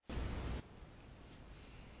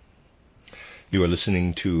You are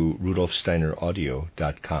listening to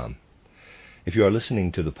RudolfSteinerAudio.com. If you are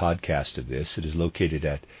listening to the podcast of this, it is located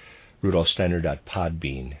at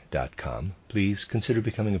RudolfSteiner.podbean.com. Please consider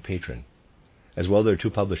becoming a patron. As well, there are two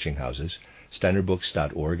publishing houses,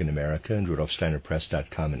 SteinerBooks.org in America and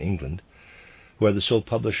RudolfSteinerPress.com in England, who are the sole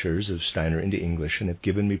publishers of Steiner into English and have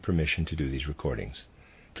given me permission to do these recordings.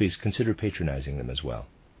 Please consider patronizing them as well.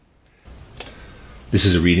 This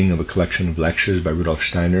is a reading of a collection of lectures by Rudolf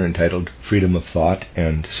Steiner entitled Freedom of Thought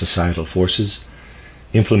and Societal Forces,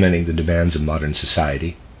 Implementing the Demands of Modern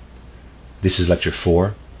Society. This is Lecture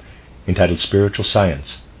 4, entitled Spiritual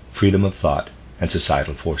Science, Freedom of Thought and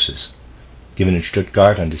Societal Forces, given in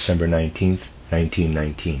Stuttgart on December 19,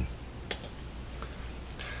 1919.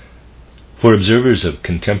 For observers of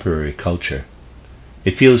contemporary culture,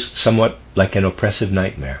 it feels somewhat like an oppressive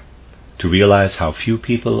nightmare to realize how few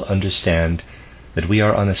people understand that we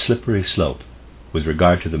are on a slippery slope with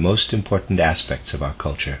regard to the most important aspects of our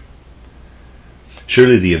culture.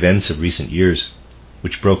 Surely the events of recent years,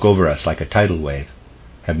 which broke over us like a tidal wave,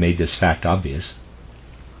 have made this fact obvious.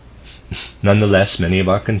 Nonetheless, many of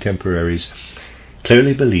our contemporaries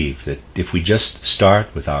clearly believe that if we just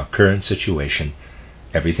start with our current situation,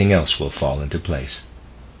 everything else will fall into place.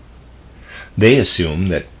 They assume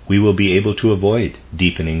that we will be able to avoid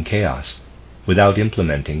deepening chaos without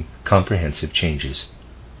implementing comprehensive changes.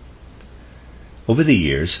 Over the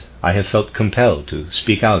years, I have felt compelled to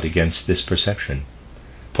speak out against this perception,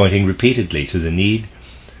 pointing repeatedly to the need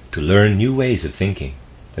to learn new ways of thinking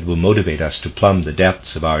that will motivate us to plumb the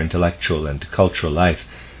depths of our intellectual and cultural life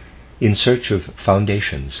in search of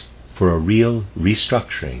foundations for a real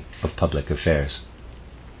restructuring of public affairs.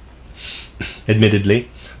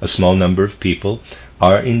 Admittedly, a small number of people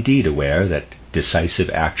are indeed aware that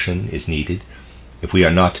decisive action is needed if we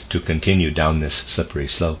are not to continue down this slippery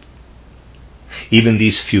slope. Even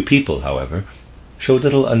these few people, however, show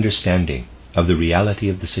little understanding of the reality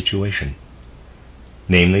of the situation,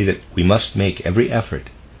 namely that we must make every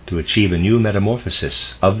effort to achieve a new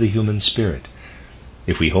metamorphosis of the human spirit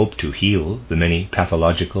if we hope to heal the many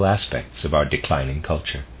pathological aspects of our declining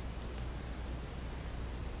culture.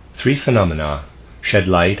 Three phenomena shed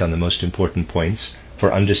light on the most important points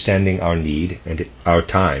for understanding our need and our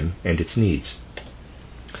time and its needs.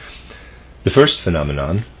 The first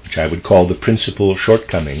phenomenon, which I would call the principal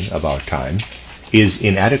shortcoming of our time, is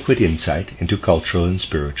inadequate insight into cultural and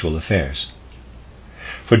spiritual affairs.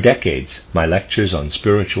 For decades, my lectures on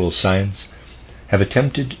spiritual science have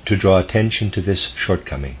attempted to draw attention to this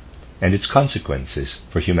shortcoming and its consequences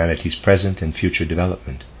for humanity's present and future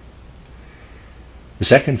development. The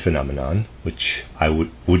second phenomenon, which I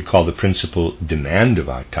would call the principal demand of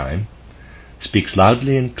our time, speaks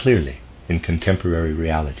loudly and clearly in contemporary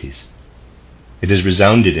realities. It has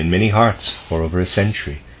resounded in many hearts for over a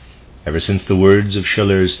century, ever since the words of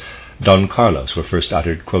Schiller's Don Carlos were first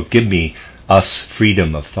uttered, quote, "Give me us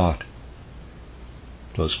freedom of thought."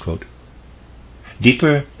 Close quote.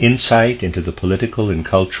 Deeper insight into the political and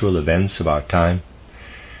cultural events of our time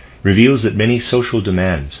reveals that many social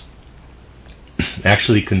demands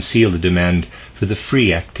actually conceal the demand for the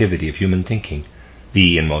free activity of human thinking,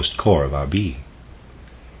 the inmost core of our being.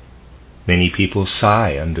 Many people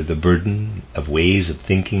sigh under the burden of ways of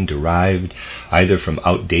thinking derived either from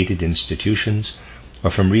outdated institutions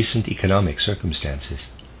or from recent economic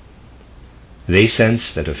circumstances. They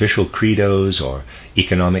sense that official credos or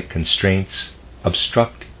economic constraints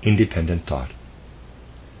obstruct independent thought.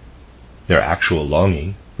 Their actual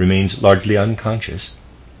longing remains largely unconscious.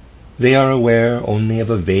 They are aware only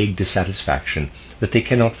of a vague dissatisfaction that they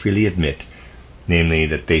cannot freely admit, namely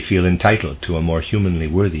that they feel entitled to a more humanly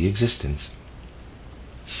worthy existence.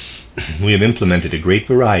 We have implemented a great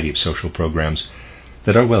variety of social programs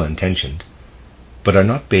that are well-intentioned, but are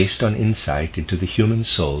not based on insight into the human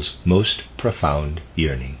soul's most profound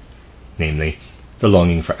yearning, namely the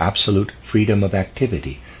longing for absolute freedom of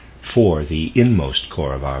activity for the inmost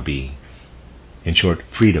core of our being, in short,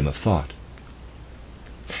 freedom of thought.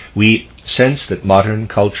 We sense that modern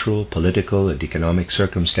cultural, political, and economic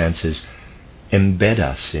circumstances embed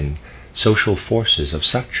us in social forces of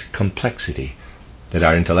such complexity that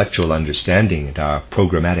our intellectual understanding and our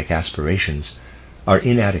programmatic aspirations are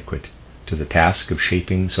inadequate to the task of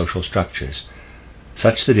shaping social structures,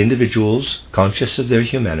 such that individuals, conscious of their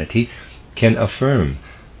humanity, can affirm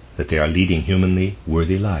that they are leading humanly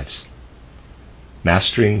worthy lives.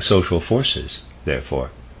 Mastering social forces,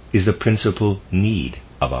 therefore, is the principal need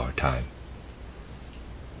of our time.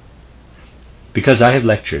 Because I have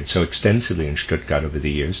lectured so extensively in Stuttgart over the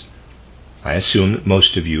years, I assume that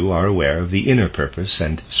most of you are aware of the inner purpose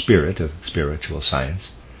and spirit of spiritual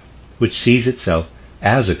science, which sees itself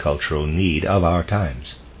as a cultural need of our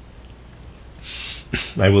times.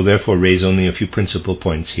 I will therefore raise only a few principal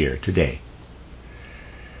points here today.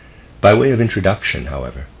 By way of introduction,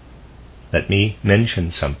 however, let me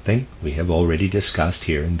mention something we have already discussed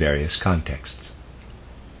here in various contexts.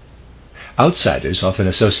 Outsiders often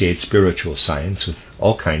associate spiritual science with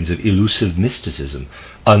all kinds of elusive mysticism,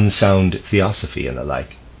 unsound theosophy, and the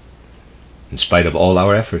like. In spite of all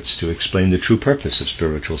our efforts to explain the true purpose of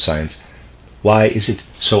spiritual science, why is it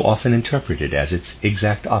so often interpreted as its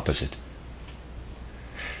exact opposite?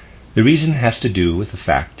 The reason has to do with the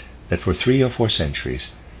fact that for 3 or 4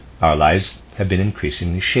 centuries, our lives have been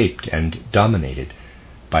increasingly shaped and dominated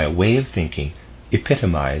by a way of thinking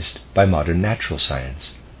epitomized by modern natural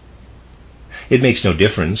science. It makes no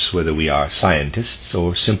difference whether we are scientists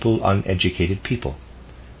or simple uneducated people.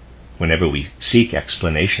 Whenever we seek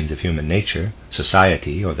explanations of human nature,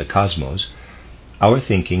 society, or the cosmos, our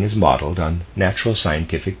thinking is modeled on natural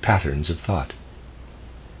scientific patterns of thought.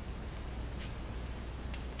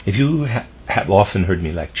 If you have often heard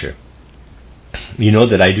me lecture, you know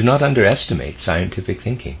that I do not underestimate scientific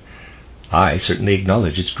thinking. I certainly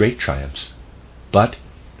acknowledge its great triumphs, but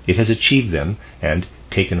it has achieved them and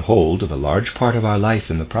taken hold of a large part of our life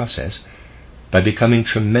in the process by becoming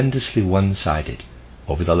tremendously one-sided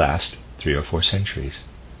over the last 3 or 4 centuries.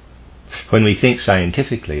 When we think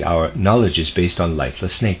scientifically, our knowledge is based on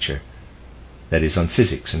lifeless nature, that is, on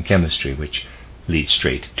physics and chemistry, which leads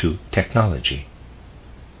straight to technology.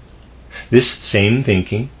 This same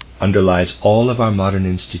thinking underlies all of our modern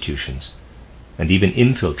institutions and even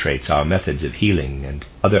infiltrates our methods of healing and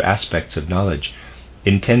other aspects of knowledge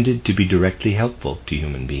intended to be directly helpful to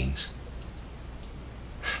human beings.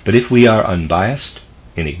 But if we are unbiased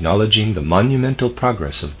in acknowledging the monumental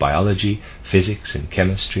progress of biology, physics, and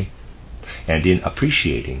chemistry, and in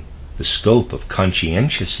appreciating the scope of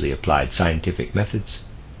conscientiously applied scientific methods,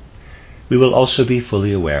 we will also be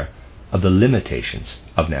fully aware of the limitations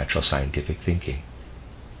of natural scientific thinking.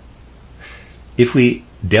 If we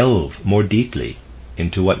delve more deeply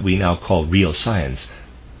into what we now call real science,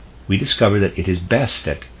 we discover that it is best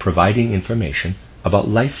at providing information about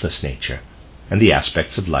lifeless nature and the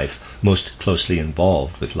aspects of life most closely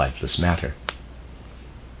involved with lifeless matter.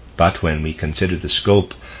 But when we consider the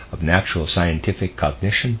scope of natural scientific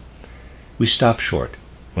cognition, we stop short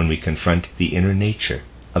when we confront the inner nature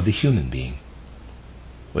of the human being.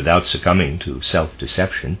 Without succumbing to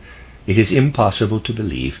self-deception, it is impossible to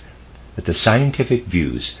believe that the scientific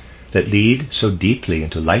views that lead so deeply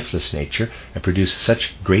into lifeless nature and produce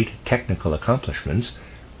such great technical accomplishments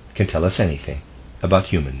can tell us anything about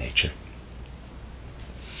human nature.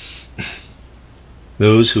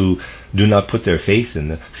 Those who do not put their faith in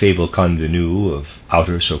the fable convenue of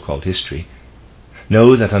outer so-called history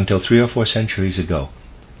know that until 3 or 4 centuries ago,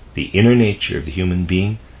 the inner nature of the human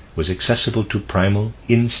being was accessible to primal,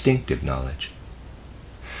 instinctive knowledge.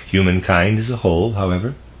 Humankind as a whole,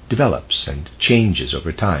 however, develops and changes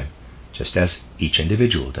over time, just as each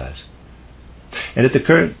individual does. And at the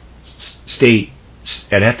current stage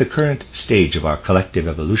of our collective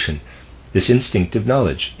evolution, this instinctive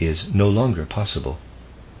knowledge is no longer possible.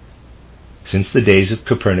 Since the days of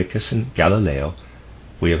Copernicus and Galileo,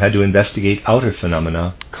 we have had to investigate outer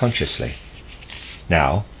phenomena consciously.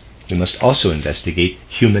 Now, we must also investigate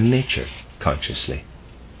human nature consciously.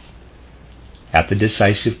 At the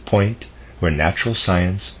decisive point where natural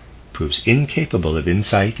science proves incapable of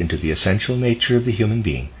insight into the essential nature of the human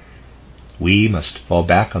being, we must fall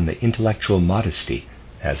back on the intellectual modesty,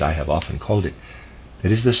 as I have often called it,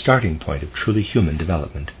 that is the starting point of truly human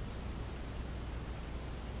development.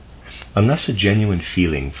 Unless a genuine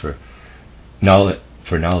feeling for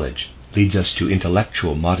knowledge leads us to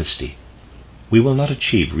intellectual modesty, we will not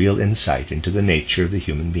achieve real insight into the nature of the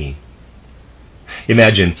human being.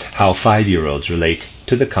 Imagine how 5-year-olds relate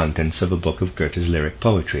to the contents of a book of Goethe's lyric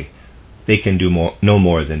poetry. They can do no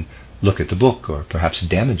more than look at the book or perhaps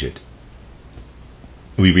damage it.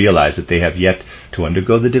 We realize that they have yet to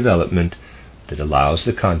undergo the development that allows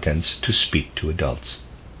the contents to speak to adults.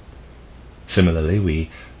 Similarly,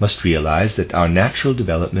 we must realize that our natural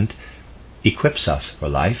development equips us for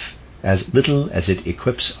life as little as it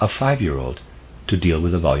equips a 5-year-old to deal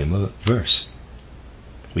with a volume of verse.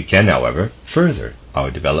 We can, however, further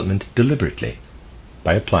our development deliberately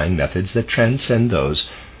by applying methods that transcend those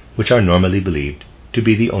which are normally believed to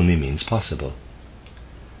be the only means possible.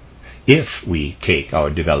 If we take our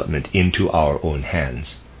development into our own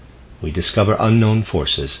hands, we discover unknown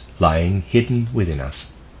forces lying hidden within us.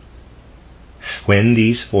 When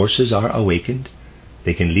these forces are awakened,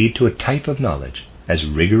 they can lead to a type of knowledge as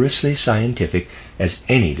rigorously scientific as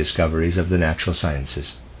any discoveries of the natural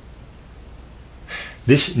sciences.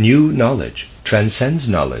 This new knowledge transcends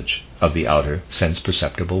knowledge of the outer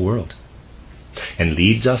sense-perceptible world and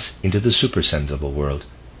leads us into the supersensible world,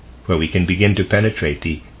 where we can begin to penetrate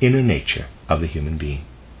the inner nature of the human being.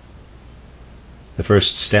 The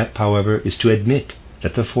first step, however, is to admit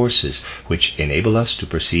that the forces which enable us to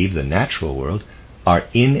perceive the natural world are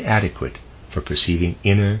inadequate for perceiving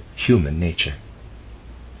inner human nature.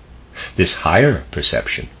 This higher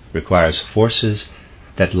perception requires forces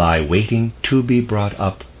that lie waiting to be brought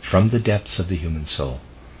up from the depths of the human soul.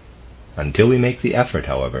 Until we make the effort,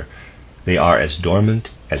 however, they are as dormant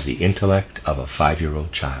as the intellect of a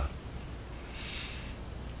 5-year-old child.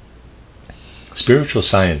 Spiritual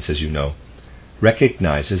science, as you know,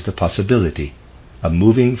 recognizes the possibility of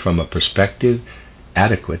moving from a perspective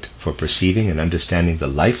adequate for perceiving and understanding the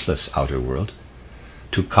lifeless outer world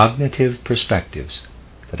to cognitive perspectives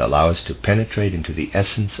that allow us to penetrate into the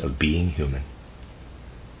essence of being human.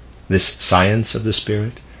 This science of the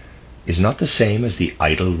spirit is not the same as the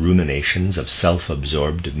idle ruminations of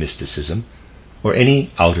self-absorbed mysticism or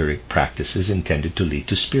any outer practices intended to lead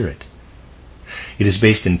to spirit. It is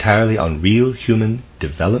based entirely on real human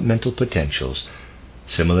developmental potentials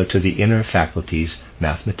similar to the inner faculties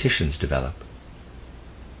mathematicians develop.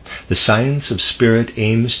 The science of spirit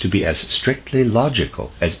aims to be as strictly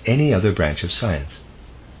logical as any other branch of science,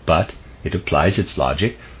 but it applies its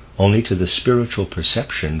logic only to the spiritual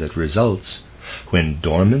perception that results when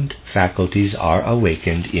dormant faculties are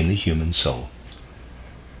awakened in the human soul.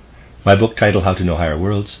 My book title, How to Know Higher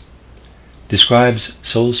Worlds, describes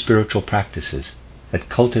soul-spiritual practices that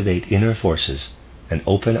cultivate inner forces and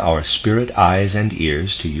open our spirit eyes and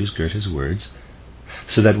ears, to use Goethe's words,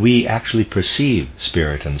 so that we actually perceive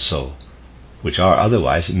spirit and soul, which are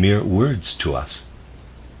otherwise mere words to us.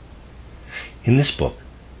 In this book,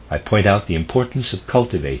 I point out the importance of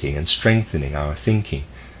cultivating and strengthening our thinking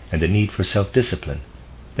and the need for self-discipline,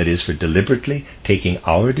 that is, for deliberately taking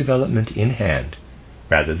our development in hand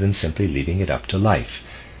rather than simply leaving it up to life,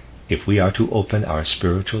 if we are to open our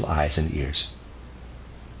spiritual eyes and ears.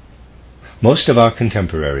 Most of our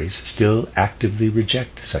contemporaries still actively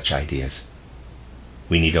reject such ideas.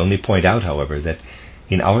 We need only point out, however, that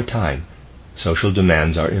in our time, social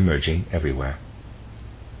demands are emerging everywhere.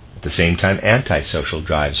 At the same time, anti-social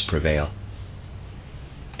drives prevail.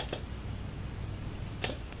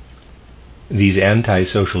 These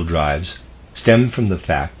anti-social drives stem from the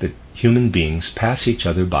fact that human beings pass each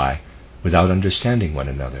other by without understanding one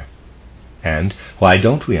another. And why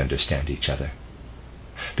don't we understand each other?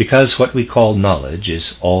 Because what we call knowledge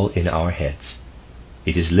is all in our heads.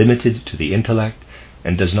 It is limited to the intellect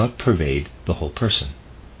and does not pervade the whole person.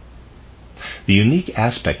 The unique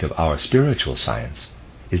aspect of our spiritual science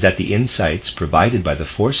is that the insights provided by the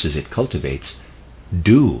forces it cultivates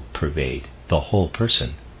do pervade the whole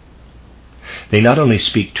person. They not only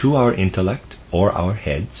speak to our intellect or our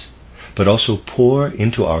heads, but also pour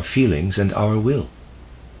into our feelings and our will.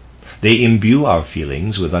 They imbue our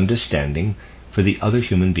feelings with understanding for the other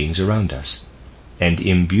human beings around us, and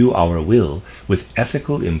imbue our will with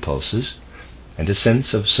ethical impulses and a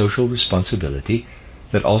sense of social responsibility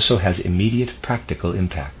that also has immediate practical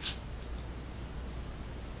impacts.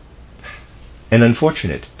 An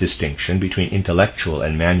unfortunate distinction between intellectual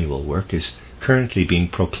and manual work is currently being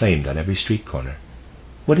proclaimed on every street corner.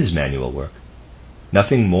 What is manual work?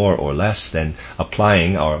 Nothing more or less than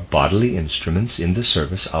applying our bodily instruments in the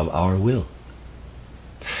service of our will.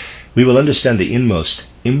 We will understand the inmost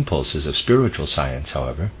impulses of spiritual science,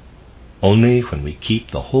 however, only when we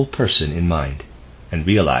keep the whole person in mind and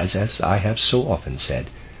realize, as I have so often said,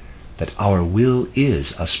 that our will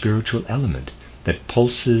is a spiritual element that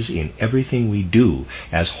pulses in everything we do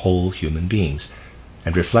as whole human beings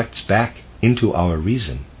and reflects back into our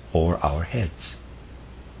reason or our heads.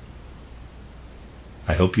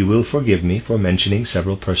 I hope you will forgive me for mentioning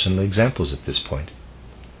several personal examples at this point.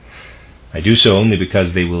 I do so only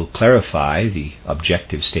because they will clarify the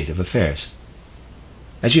objective state of affairs.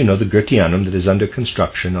 As you know, the Goetheanum that is under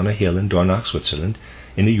construction on a hill in Dornach, Switzerland,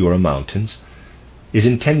 in the Jura Mountains, is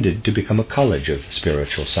intended to become a college of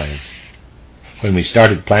spiritual science. When we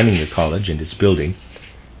started planning the college and its building,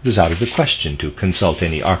 it was out of the question to consult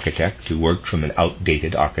any architect who worked from an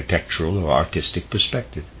outdated architectural or artistic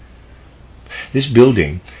perspective. This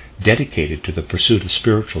building, dedicated to the pursuit of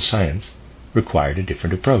spiritual science, required a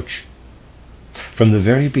different approach. From the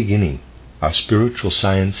very beginning, our spiritual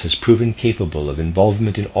science has proven capable of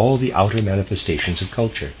involvement in all the outer manifestations of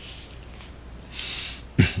culture.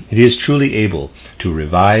 It is truly able to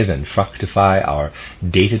revive and fructify our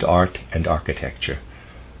dated art and architecture,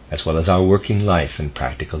 as well as our working life and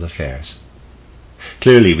practical affairs.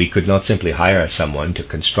 Clearly, we could not simply hire someone to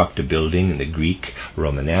construct a building in the Greek,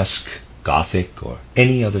 Romanesque, Gothic, or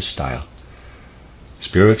any other style.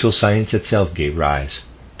 Spiritual science itself gave rise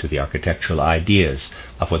to the architectural ideas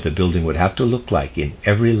of what the building would have to look like in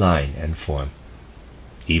every line and form.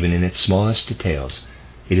 Even in its smallest details,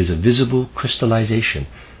 it is a visible crystallization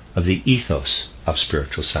of the ethos of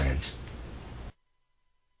spiritual science.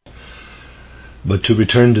 But to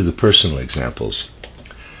return to the personal examples,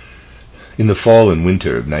 in the fall and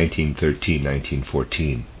winter of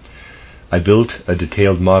 1913-1914, I built a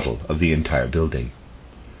detailed model of the entire building.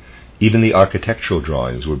 Even the architectural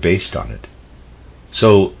drawings were based on it.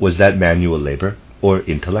 So was that manual labor or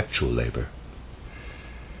intellectual labor?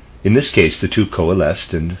 In this case, the two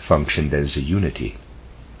coalesced and functioned as a unity.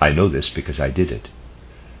 I know this because I did it.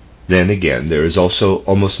 Then again, there is also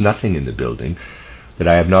almost nothing in the building that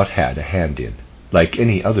I have not had a hand in, like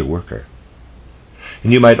any other worker.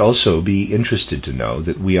 And you might also be interested to know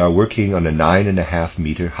that we are working on a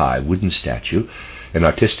 9.5-meter high wooden statue, an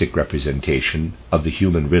artistic representation of the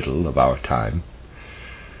human riddle of our time,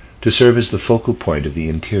 to serve as the focal point of the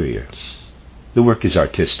interior. The work is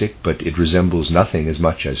artistic, but it resembles nothing as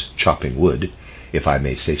much as chopping wood, if I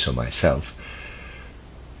may say so myself.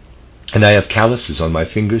 And I have calluses on my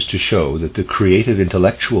fingers to show that the creative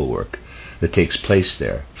intellectual work that takes place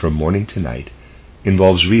there from morning to night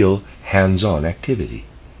involves real hands-on activity.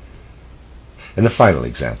 And the final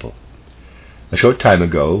example. A short time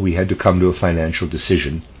ago, we had to come to a financial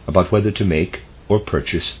decision about whether to make or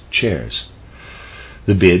purchase chairs.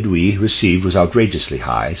 The bid we received was outrageously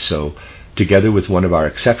high, so, together with one of our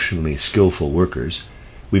exceptionally skillful workers,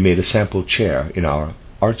 we made a sample chair in our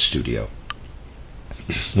art studio.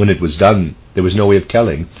 When it was done, there was no way of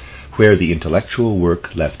telling where the intellectual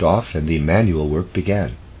work left off and the manual work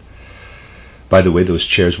began. By the way, those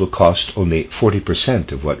chairs will cost only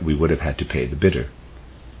 40% of what we would have had to pay the bidder.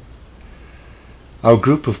 Our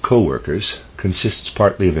group of co-workers consists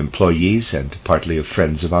partly of employees and partly of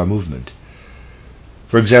friends of our movement.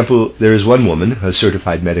 For example, there is one woman, a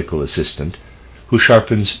certified medical assistant, who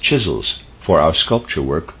sharpens chisels for our sculpture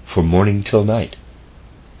work from morning till night.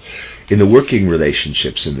 In the working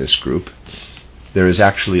relationships in this group, there is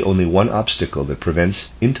actually only one obstacle that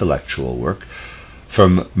prevents intellectual work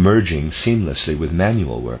from merging seamlessly with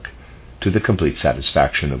manual work to the complete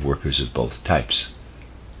satisfaction of workers of both types.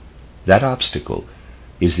 That obstacle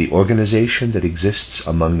is the organization that exists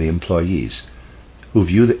among the employees, who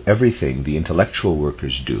view everything the intellectual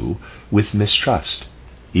workers do with mistrust,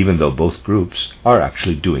 even though both groups are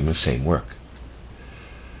actually doing the same work.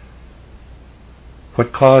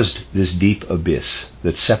 What caused this deep abyss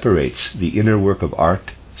that separates the inner work of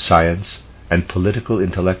art, science, and political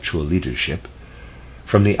intellectual leadership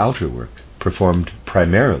from the outer work performed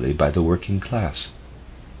primarily by the working class?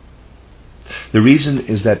 The reason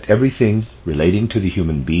is that everything relating to the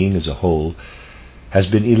human being as a whole has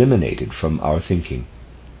been eliminated from our thinking.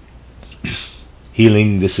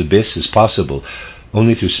 Healing this abyss is possible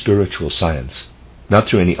only through spiritual science, not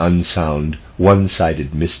through any unsound,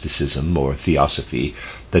 one-sided mysticism or theosophy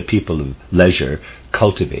that people of leisure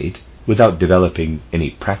cultivate without developing any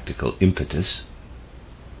practical impetus.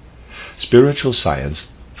 Spiritual science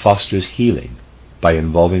fosters healing by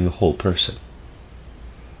involving the whole person.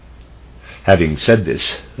 Having said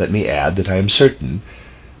this, let me add that I am certain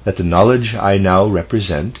that the knowledge I now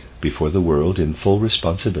represent before the world in full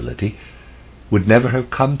responsibility would never have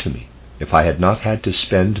come to me if I had not had to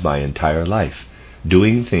spend my entire life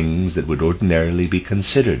doing things that would ordinarily be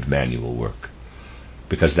considered manual work,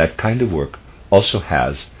 because that kind of work also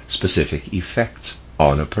has specific effects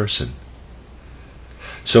on a person.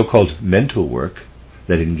 So-called mental work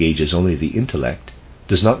that engages only the intellect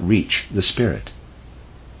does not reach the spirit.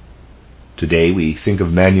 Today we think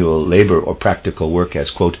of manual labor or practical work as,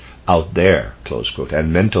 quote, out there, close quote,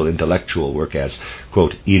 and mental intellectual work as,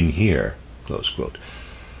 quote, in here, close quote.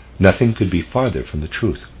 Nothing could be farther from the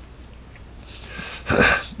truth.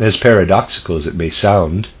 As paradoxical as it may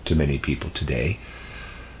sound to many people today,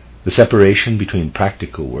 the separation between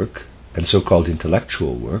practical work and so-called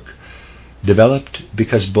intellectual work developed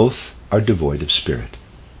because both are devoid of spirit.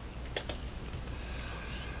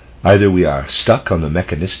 Either we are stuck on the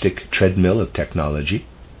mechanistic treadmill of technology,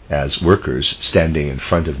 as workers standing in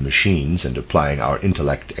front of machines and applying our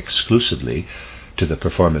intellect exclusively to the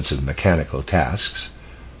performance of mechanical tasks,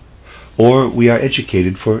 or we are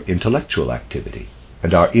educated for intellectual activity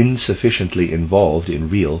and are insufficiently involved in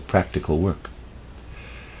real practical work.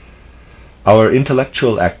 Our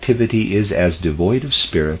intellectual activity is as devoid of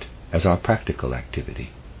spirit as our practical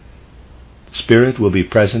activity. Spirit will be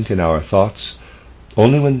present in our thoughts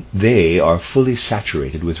only when they are fully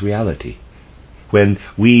saturated with reality, when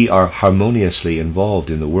we are harmoniously involved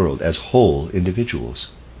in the world as whole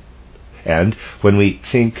individuals, and when we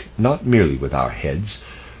think not merely with our heads,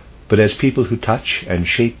 but as people who touch and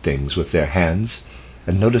shape things with their hands,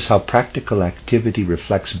 and notice how practical activity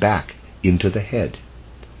reflects back into the head.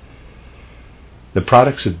 The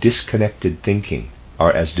products of disconnected thinking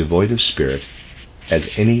are as devoid of spirit as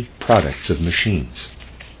any products of machines.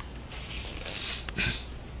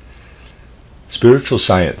 Spiritual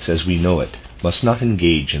science, as we know it, must not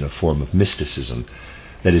engage in a form of mysticism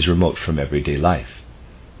that is remote from everyday life,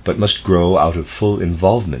 but must grow out of full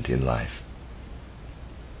involvement in life.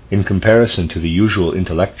 In comparison to the usual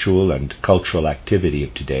intellectual and cultural activity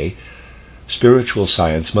of today, spiritual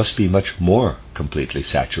science must be much more completely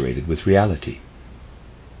saturated with reality.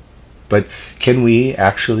 But can we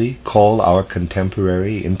actually call our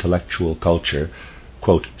contemporary intellectual culture,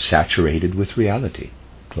 quote, saturated with reality,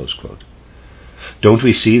 close quote? Don't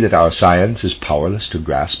we see that our science is powerless to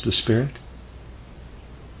grasp the spirit?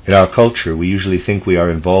 In our culture, we usually think we are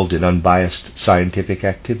involved in unbiased scientific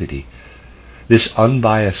activity. This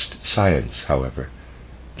unbiased science, however,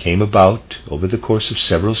 came about over the course of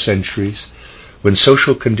several centuries when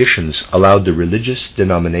social conditions allowed the religious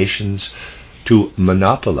denominations to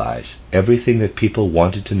monopolize everything that people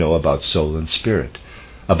wanted to know about soul and spirit,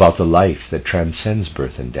 about the life that transcends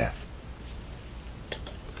birth and death.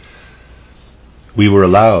 We were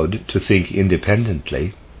allowed to think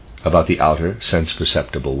independently about the outer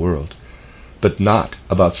sense-perceptible world, but not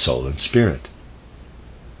about soul and spirit.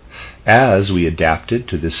 As we adapted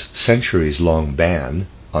to this centuries-long ban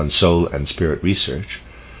on soul and spirit research,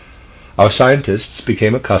 our scientists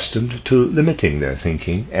became accustomed to limiting their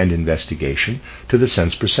thinking and investigation to the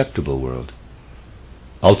sense-perceptible world.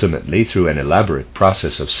 Ultimately, through an elaborate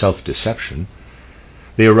process of self-deception,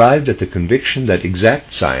 they arrived at the conviction that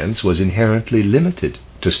exact science was inherently limited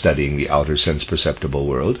to studying the outer sense-perceptible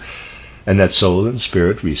world, and that soul and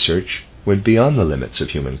spirit research went beyond the limits of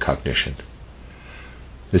human cognition.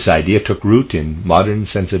 This idea took root in modern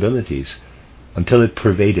sensibilities until it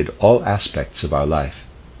pervaded all aspects of our life.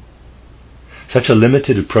 Such a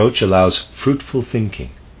limited approach allows fruitful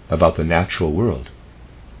thinking about the natural world,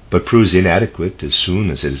 but proves inadequate as soon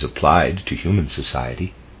as it is applied to human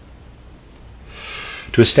society.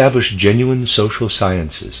 To establish genuine social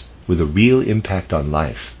sciences with a real impact on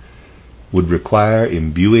life would require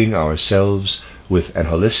imbuing ourselves with an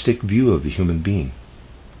holistic view of the human being.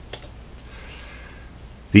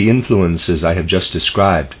 The influences I have just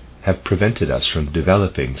described have prevented us from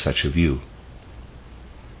developing such a view.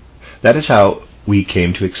 That is how we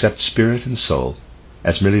came to accept spirit and soul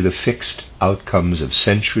as merely the fixed outcomes of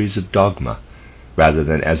centuries of dogma, rather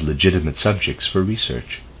than as legitimate subjects for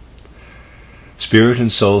research. Spirit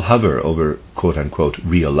and soul hover over quote-unquote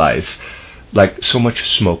real life like so much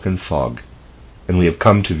smoke and fog, and we have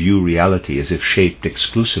come to view reality as if shaped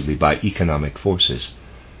exclusively by economic forces.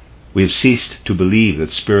 We have ceased to believe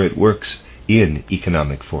that spirit works in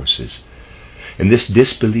economic forces, and this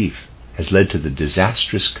disbelief has led to the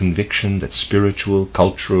disastrous conviction that spiritual,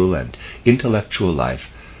 cultural, and intellectual life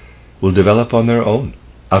will develop on their own,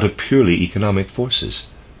 out of purely economic forces,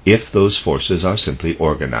 if those forces are simply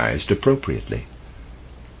organized appropriately.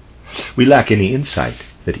 We lack any insight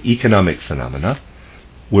that economic phenomena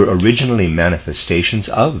were originally manifestations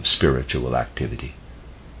of spiritual activity.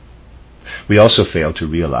 We also fail to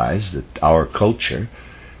realize that our culture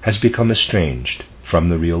has become estranged from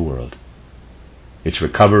the real world. Its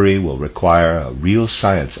recovery will require a real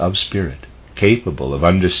science of spirit, capable of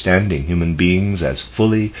understanding human beings as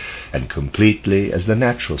fully and completely as the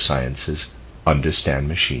natural sciences understand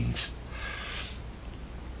machines.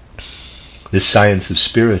 This science of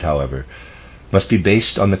spirit, however, must be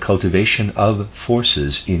based on the cultivation of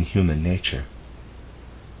forces in human nature.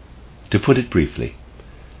 To put it briefly,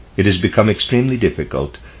 it has become extremely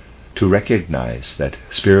difficult to recognize that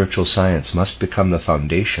spiritual science must become the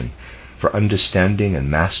foundation for understanding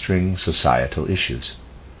and mastering societal issues.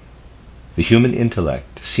 The human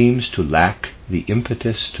intellect seems to lack the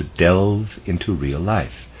impetus to delve into real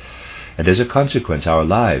life, and as a consequence our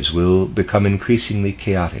lives will become increasingly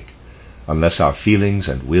chaotic unless our feelings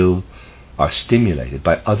and will are stimulated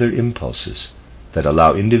by other impulses that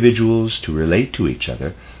allow individuals to relate to each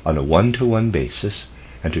other on a one-to-one basis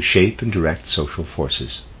and to shape and direct social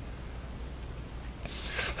forces.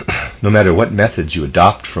 No matter what methods you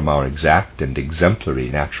adopt from our exact and exemplary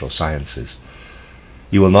natural sciences,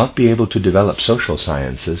 you will not be able to develop social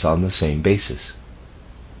sciences on the same basis.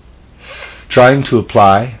 Trying to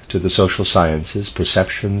apply to the social sciences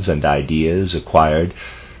perceptions and ideas acquired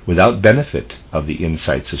without benefit of the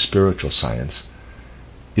insights of spiritual science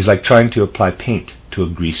is like trying to apply paint to a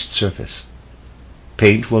greased surface.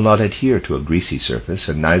 paint will not adhere to a greasy surface,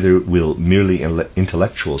 and neither will merely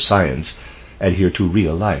intellectual science adhere to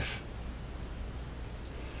real life.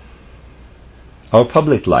 Our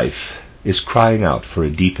public life is crying out for a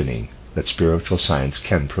deepening that spiritual science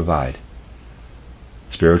can provide.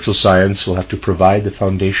 Spiritual science will have to provide the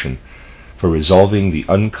foundation for resolving the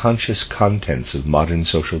unconscious contents of modern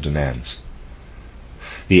social demands.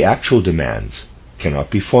 The actual demands cannot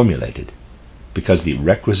be formulated because the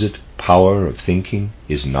requisite power of thinking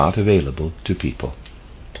is not available to people.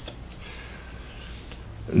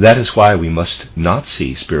 That is why we must not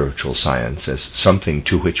see spiritual science as something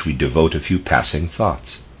to which we devote a few passing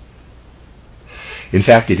thoughts. In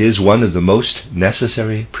fact, it is one of the most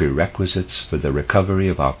necessary prerequisites for the recovery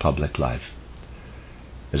of our public life.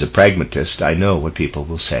 As a pragmatist, I know what people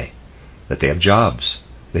will say, that they have jobs,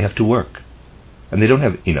 they have to work, and they don't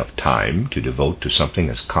have enough time to devote to something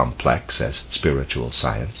as complex as spiritual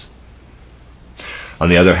science. On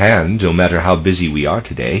the other hand, no matter how busy we are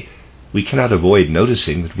today, we cannot avoid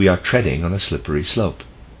noticing that we are treading on a slippery slope.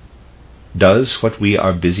 Does what we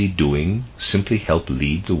are busy doing simply help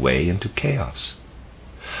lead the way into chaos?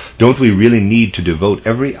 Don't we really need to devote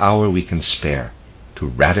every hour we can spare to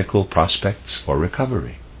radical prospects for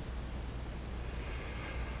recovery?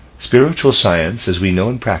 Spiritual science, as we know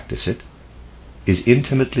and practice it, is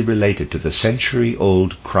intimately related to the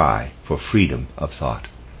century-old cry for freedom of thought,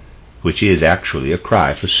 which is actually a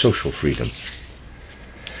cry for social freedom.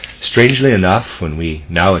 Strangely enough, when we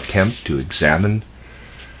now attempt to examine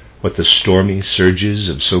what the stormy surges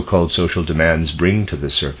of so-called social demands bring to the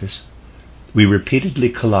surface, we repeatedly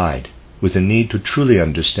collide with the need to truly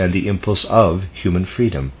understand the impulse of human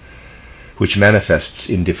freedom, which manifests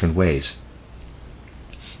in different ways.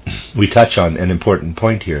 We touch on an important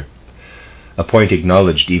point here, a point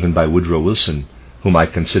acknowledged even by Woodrow Wilson, whom I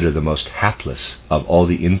consider the most hapless of all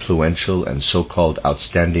the influential and so-called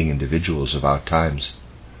outstanding individuals of our times.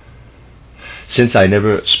 Since I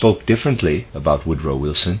never spoke differently about Woodrow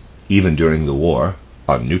Wilson, even during the war,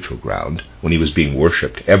 on neutral ground, when he was being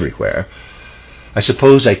worshipped everywhere, I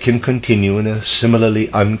suppose I can continue in a similarly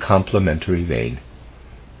uncomplimentary vein.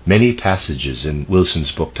 Many passages in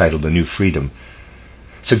Wilson's book titled The New Freedom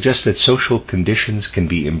suggest that social conditions can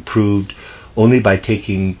be improved only by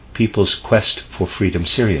taking people's quest for freedom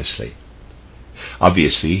seriously.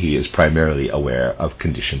 Obviously, he is primarily aware of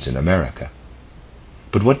conditions in America.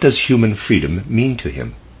 But what does human freedom mean to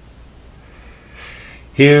him?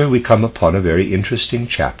 Here we come upon a very interesting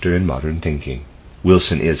chapter in modern thinking.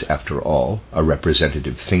 Wilson is, after all, a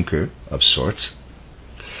representative thinker of sorts.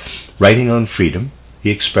 Writing on freedom,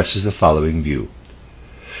 he expresses the following view.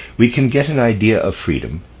 We can get an idea of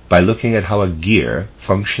freedom by looking at how a gear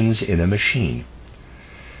functions in a machine.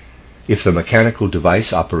 If the mechanical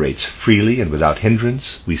device operates freely and without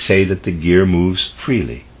hindrance, we say that the gear moves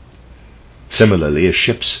freely. Similarly, a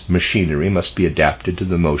ship's machinery must be adapted to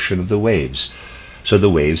the motion of the waves, so the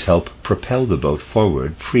waves help propel the boat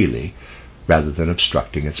forward freely rather than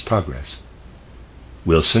obstructing its progress.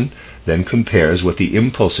 Wilson then compares what the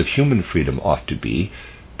impulse of human freedom ought to be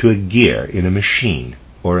to a gear in a machine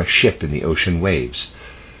or a ship in the ocean waves,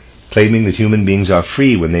 claiming that human beings are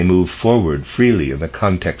free when they move forward freely in the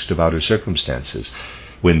context of outer circumstances,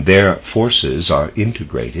 when their forces are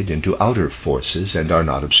integrated into outer forces and are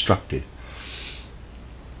not obstructed.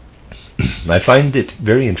 I find it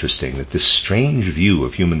very interesting that this strange view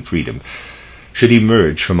of human freedom should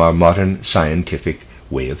emerge from our modern scientific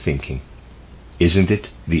way of thinking. Isn't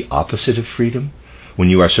it the opposite of freedom, when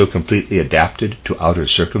you are so completely adapted to outer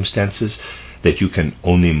circumstances that you can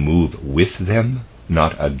only move with them,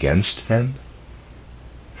 not against them?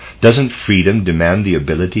 Doesn't freedom demand the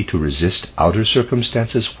ability to resist outer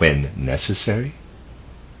circumstances when necessary?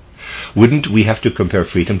 Wouldn't we have to compare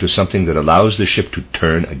freedom to something that allows the ship to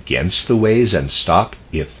turn against the waves and stop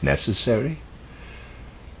if necessary?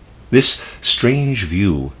 This strange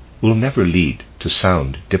view will never lead to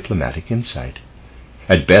sound diplomatic insight.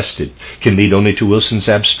 At best, it can lead only to Wilson's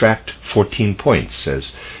abstract 14 points,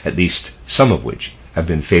 as at least some of which have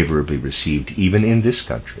been favorably received even in this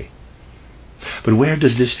country. But where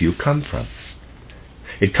does this view come from?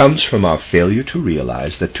 It comes from our failure to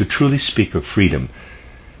realize that to truly speak of freedom,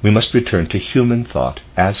 we must return to human thought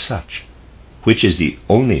as such, which is the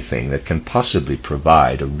only thing that can possibly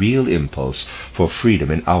provide a real impulse for freedom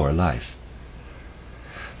in our life.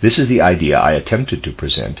 This is the idea I attempted to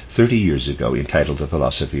present 30 years ago, entitled The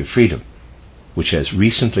Philosophy of Freedom, which has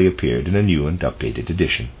recently appeared in a new and updated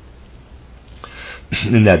edition.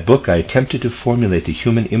 In that book, I attempted to formulate the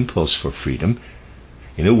human impulse for freedom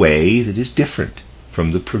in a way that is different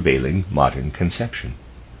from the prevailing modern conception.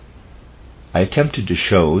 I attempted to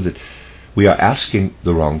show that we are asking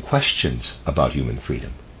the wrong questions about human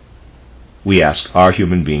freedom. We ask, are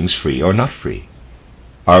human beings free or not free?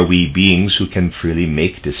 Are we beings who can freely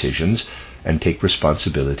make decisions and take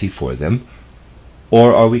responsibility for them?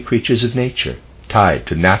 Or are we creatures of nature, tied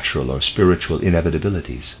to natural or spiritual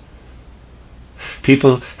inevitabilities?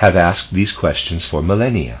 People have asked these questions for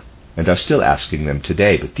millennia, and are still asking them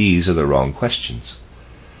today, but these are the wrong questions.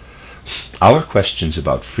 Our questions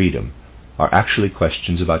about freedom are actually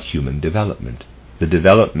questions about human development, the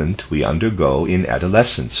development we undergo in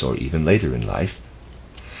adolescence or even later in life,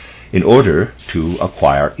 in order to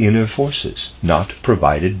acquire inner forces not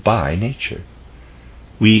provided by nature.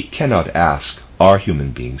 We cannot ask, are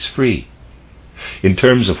human beings free? In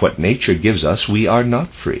terms of what nature gives us, we are not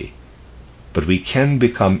free, but we can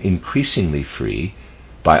become increasingly free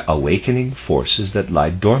by awakening forces that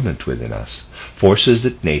lie dormant within us, forces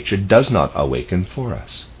that nature does not awaken for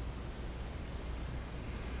us.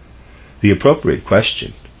 The appropriate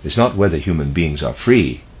question is not whether human beings are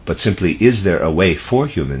free, but simply, is there a way for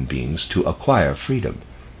human beings to acquire freedom?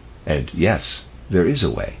 And yes, there is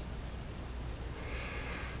a way.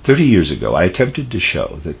 30 years ago, I attempted to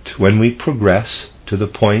show that when we progress to the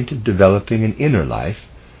point of developing an inner life,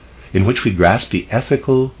 in which we grasp the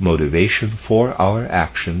ethical motivation for our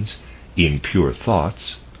actions in pure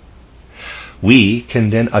thoughts, we can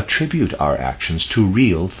then attribute our actions to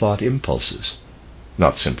real thought impulses,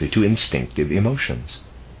 not simply to instinctive emotions.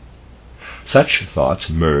 Such thoughts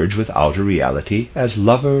merge with outer reality as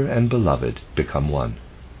lover and beloved become one.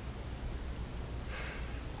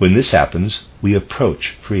 When this happens, we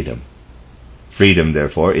approach freedom. Freedom,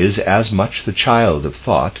 therefore, is as much the child of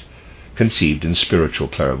thought, conceived in spiritual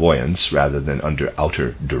clairvoyance rather than under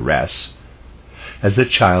outer duress, as the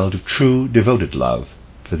child of true devoted love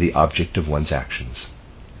for the object of one's actions.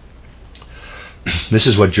 This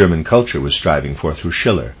is what German culture was striving for through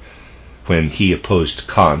Schiller, when he opposed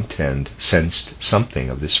Kant and sensed something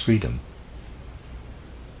of this freedom.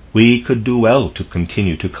 We could do well to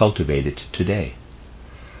continue to cultivate it today.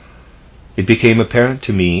 It became apparent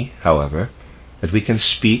to me, however, that we can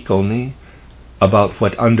speak only about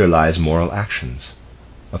what underlies moral actions,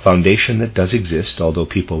 a foundation that does exist, although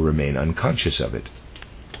people remain unconscious of it,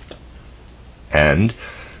 and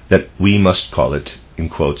that we must call it, in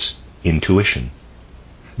quotes, intuition.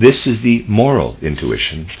 This is the moral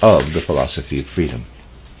intuition of the philosophy of freedom.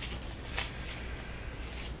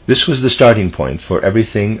 This was the starting point for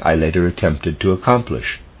everything I later attempted to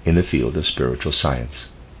accomplish in the field of spiritual science.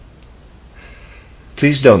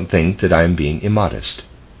 Please don't think that I am being immodest.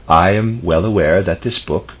 I am well aware that this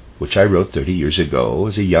book, which I wrote 30 years ago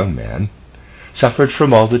as a young man, suffered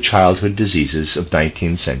from all the childhood diseases of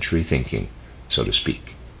 19th century thinking, so to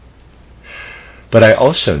speak. But I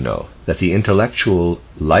also know that the intellectual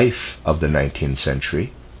life of the 19th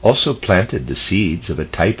century also planted the seeds of a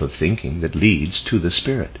type of thinking that leads to the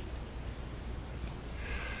spirit.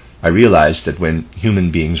 I realized that when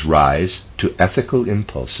human beings rise to ethical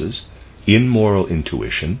impulses in moral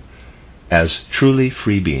intuition as truly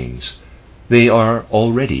free beings, they are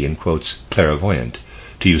already, in quotes, clairvoyant,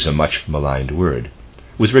 to use a much maligned word,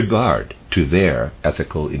 with regard to their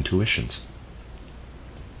ethical intuitions.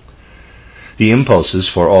 The impulses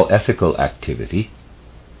for all ethical activity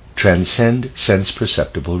transcend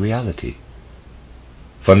sense-perceptible reality.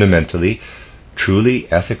 Fundamentally, truly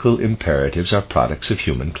ethical imperatives are products of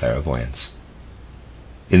human clairvoyance.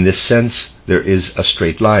 In this sense, there is a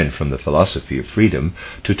straight line from the philosophy of freedom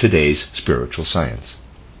to today's spiritual science.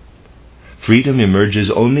 Freedom emerges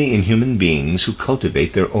only in human beings who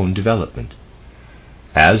cultivate their own development.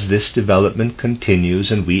 As this development continues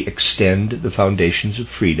and we extend the foundations of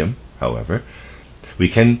freedom, however, we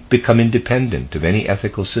can become independent of any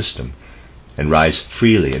ethical system and rise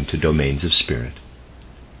freely into domains of spirit.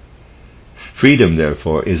 Freedom,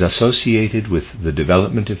 therefore, is associated with the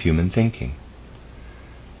development of human thinking.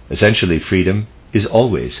 Essentially, freedom is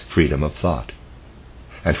always freedom of thought.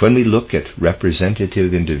 And when we look at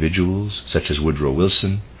representative individuals such as Woodrow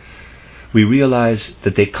Wilson, we realize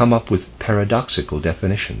that they come up with paradoxical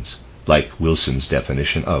definitions, like Wilson's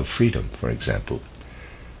definition of freedom, for example,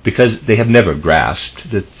 because they have never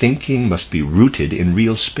grasped that thinking must be rooted in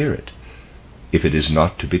real spirit if it is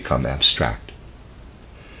not to become abstract.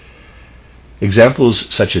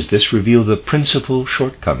 Examples such as this reveal the principal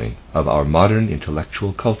shortcoming of our modern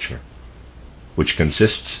intellectual culture, which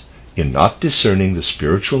consists in not discerning the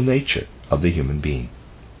spiritual nature of the human being.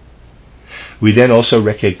 We then also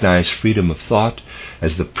recognize freedom of thought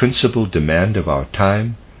as the principal demand of our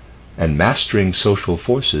time, and mastering social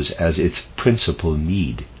forces as its principal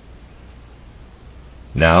need.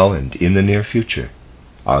 Now and in the near future,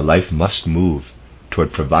 our life must move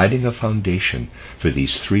toward providing a foundation for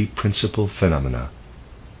these three principal phenomena.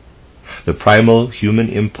 The primal human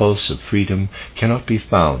impulse of freedom cannot be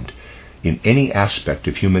found in any aspect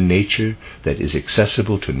of human nature that is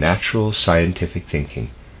accessible to natural scientific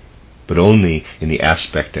thinking, but only in the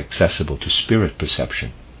aspect accessible to spirit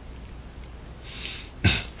perception.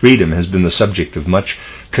 Freedom has been the subject of much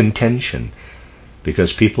contention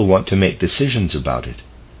because people want to make decisions about it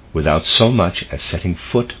without so much as setting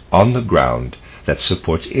foot on the ground that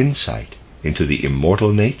supports insight into the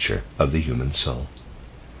immortal nature of the human soul.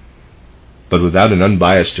 But without an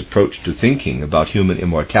unbiased approach to thinking about human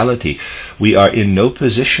immortality, we are in no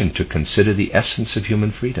position to consider the essence of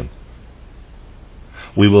human freedom.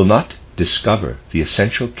 We will not discover the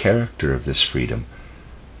essential character of this freedom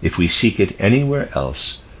if we seek it anywhere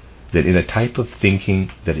else than in a type of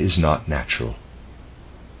thinking that is not natural.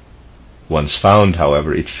 Once found,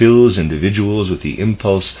 however, it fills individuals with the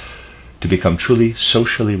impulse to become truly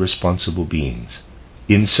socially responsible beings,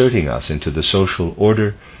 inserting us into the social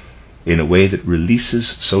order in a way that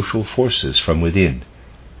releases social forces from within,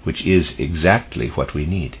 which is exactly what we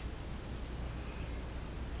need.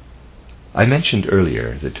 I mentioned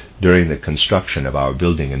earlier that during the construction of our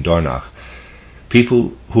building in Dornach,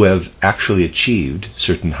 people who have actually achieved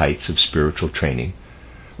certain heights of spiritual training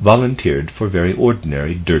volunteered for very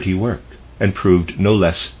ordinary, dirty work, and proved no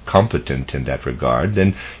less competent in that regard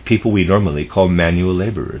than people we normally call manual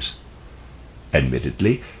laborers.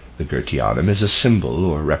 Admittedly, the Goetheanum is a symbol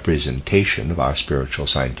or representation of our spiritual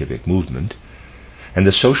scientific movement, and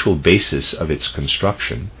the social basis of its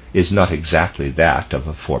construction is not exactly that of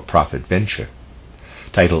a for-profit venture.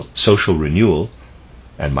 Titled Social Renewal,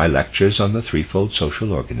 and my lectures on the threefold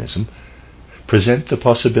social organism, present the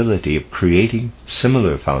possibility of creating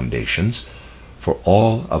similar foundations for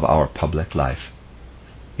all of our public life.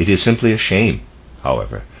 It is simply a shame,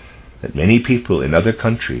 however, that many people in other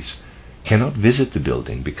countries cannot visit the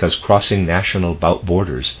building because crossing national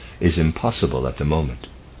borders is impossible at the moment.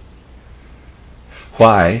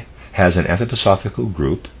 Why has an anthroposophical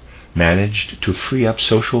group managed to free up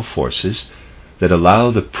social forces that allow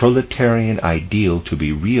the proletarian ideal to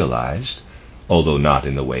be realized, although not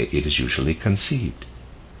in the way it is usually conceived?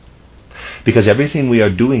 Because everything we are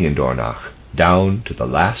doing in Dornach, down to the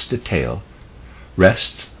last detail,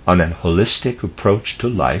 rests on an holistic approach to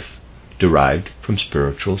life derived from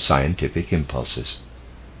spiritual scientific impulses.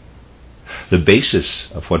 The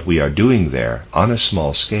basis of what we are doing there on a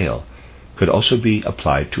small scale could also be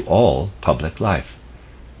applied to all public life.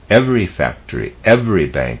 Every factory, every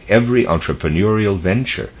bank, every entrepreneurial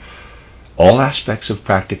venture, all aspects of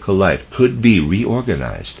practical life could be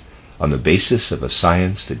reorganized on the basis of a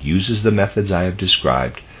science that uses the methods I have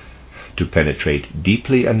described to penetrate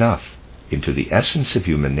deeply enough into the essence of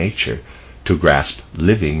human nature to grasp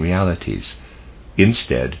living realities,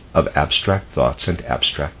 instead of abstract thoughts and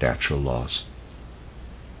abstract natural laws.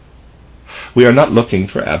 We are not looking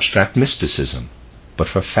for abstract mysticism, but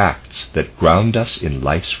for facts that ground us in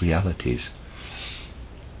life's realities.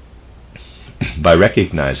 By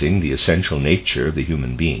recognizing the essential nature of the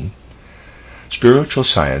human being, spiritual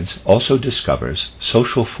science also discovers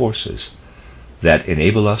social forces that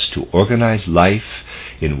enable us to organize life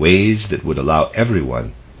in ways that would allow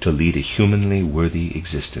everyone to lead a humanly worthy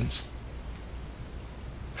existence.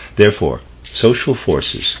 Therefore, social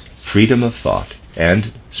forces, freedom of thought,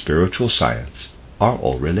 and spiritual science are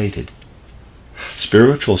all related.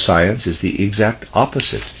 Spiritual science is the exact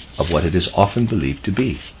opposite of what it is often believed to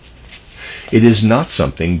be. It is not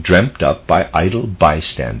something dreamt up by idle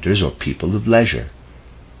bystanders or people of leisure.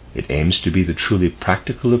 It aims to be the truly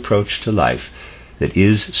practical approach to life that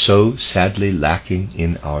is so sadly lacking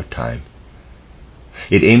in our time.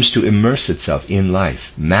 It aims to immerse itself in life,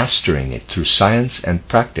 mastering it through science and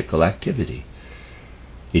practical activity.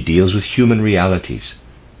 It deals with human realities,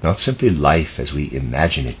 not simply life as we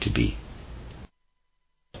imagine it to be.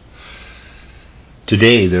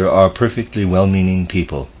 Today there are perfectly well-meaning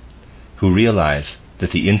people who realize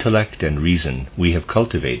that the intellect and reason we have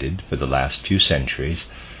cultivated for the last few centuries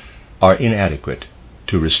are inadequate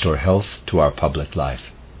to restore health to our public life.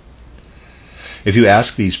 If you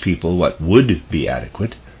ask these people what would be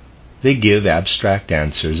adequate, they give abstract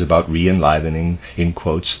answers about re-enlivening, in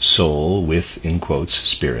quotes, soul with, in quotes,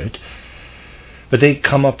 spirit, but they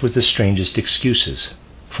come up with the strangest excuses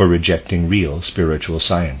for rejecting real spiritual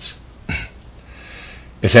science.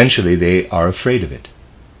 Essentially, they are afraid of it.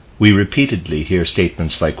 We repeatedly hear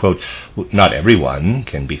statements like, quote, "Not everyone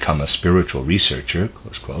can become a spiritual researcher,"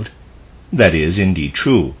 close quote. That is indeed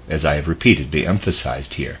true, as I have repeatedly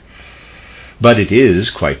emphasized here. But it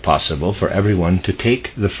is quite possible for everyone to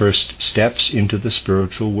take the first steps into the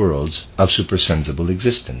spiritual worlds of supersensible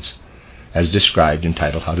existence, as described in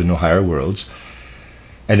title How to Know Higher Worlds,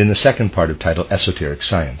 and in the second part of title Esoteric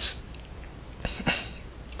Science.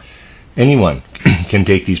 Anyone can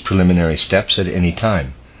take these preliminary steps at any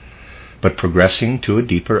time, but progressing to a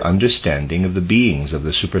deeper understanding of the beings of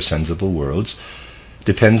the supersensible worlds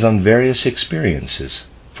depends on various experiences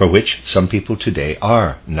for which some people today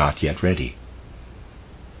are not yet ready.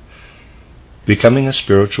 Becoming a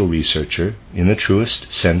spiritual researcher, in the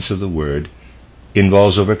truest sense of the word,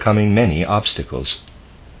 involves overcoming many obstacles.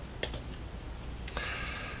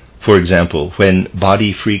 For example, when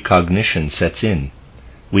body-free cognition sets in,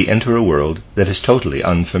 we enter a world that is totally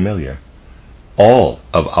unfamiliar. All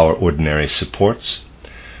of our ordinary supports,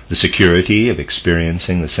 the security of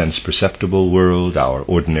experiencing the sense-perceptible world, our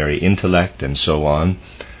ordinary intellect, and so on,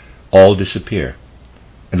 all disappear,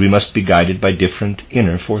 and we must be guided by different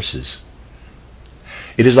inner forces.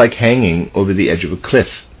 It is like hanging over the edge of a cliff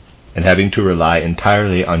and having to rely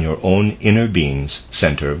entirely on your own inner being's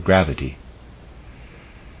center of gravity.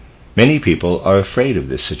 Many people are afraid of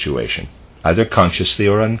this situation, either consciously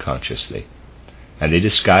or unconsciously, and they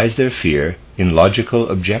disguise their fear in logical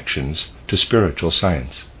objections to spiritual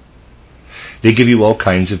science. They give you all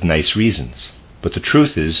kinds of nice reasons, but the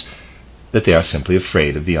truth is that they are simply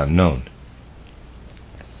afraid of the unknown.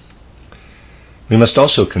 We must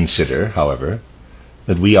also consider, however,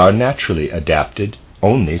 that we are naturally adapted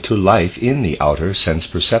only to life in the outer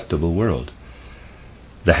sense-perceptible world.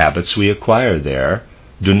 The habits we acquire there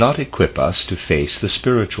do not equip us to face the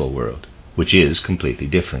spiritual world, which is completely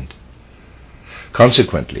different.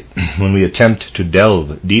 Consequently, when we attempt to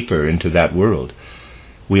delve deeper into that world,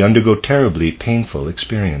 we undergo terribly painful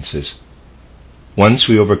experiences. Once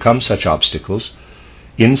we overcome such obstacles,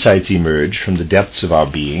 insights emerge from the depths of our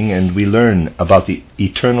being, and we learn about the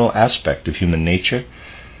eternal aspect of human nature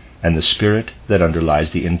and the spirit that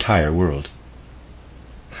underlies the entire world.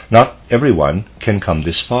 Not everyone can come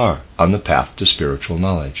this far on the path to spiritual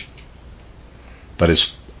knowledge. But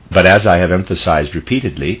as I have emphasized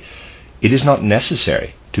repeatedly, it is not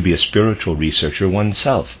necessary to be a spiritual researcher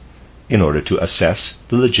oneself in order to assess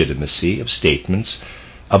the legitimacy of statements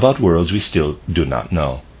about worlds we still do not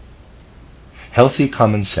know. Healthy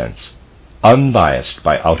common sense, unbiased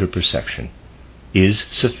by outer perception, is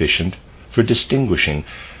sufficient for distinguishing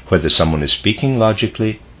whether someone is speaking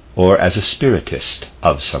logically or as a spiritist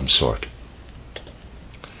of some sort.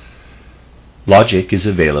 Logic is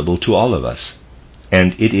available to all of us,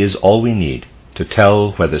 and it is all we need to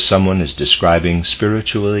tell whether someone is describing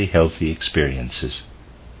spiritually healthy experiences.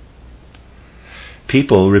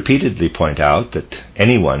 People repeatedly point out that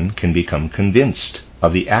anyone can become convinced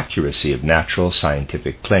of the accuracy of natural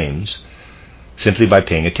scientific claims simply by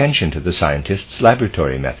paying attention to the scientist's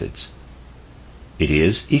laboratory methods. It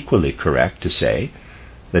is equally correct to say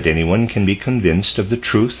that anyone can be convinced of the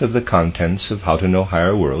truth of the contents of How to Know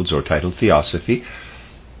Higher Worlds or titled Theosophy,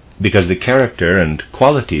 because the character and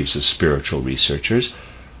qualities of spiritual researchers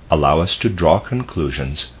allow us to draw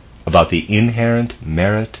conclusions about the inherent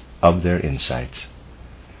merit of their insights.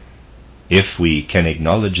 If we can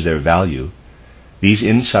acknowledge their value, these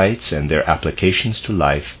insights and their applications to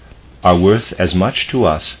life are worth as much to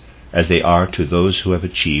us as they are to those who have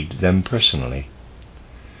achieved them personally.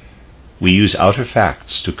 We use outer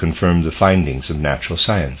facts to confirm the findings of natural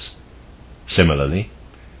science. Similarly,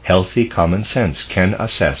 healthy common sense can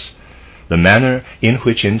assess the manner in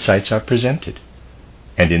which insights are presented,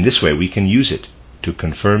 and in this way we can use it to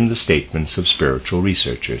confirm the statements of spiritual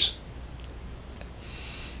researchers.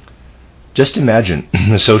 Just imagine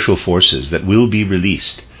the social forces that will be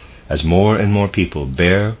released as more and more people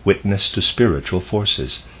bear witness to spiritual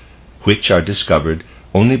forces, which are discovered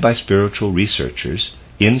only by spiritual researchers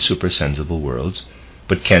in supersensible worlds,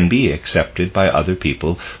 but can be accepted by other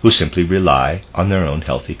people who simply rely on their own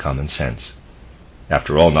healthy common sense.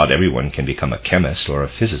 After all, not everyone can become a chemist or a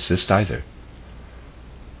physicist either.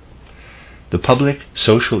 The public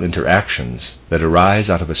social interactions that arise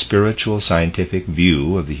out of a spiritual scientific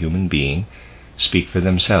view of the human being speak for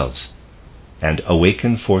themselves and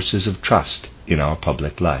awaken forces of trust in our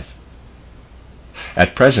public life.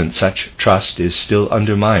 At present, such trust is still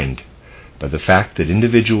undermined by the fact that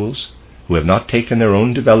individuals who have not taken their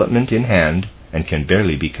own development in hand and can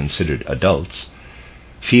barely be considered adults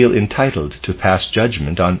feel entitled to pass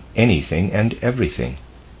judgment on anything and everything.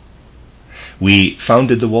 We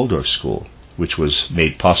founded the Waldorf School, which was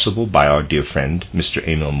made possible by our dear friend Mr.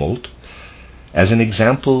 Emil Molt, as an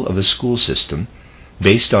example of a school system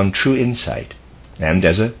based on true insight and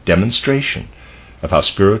as a demonstration of how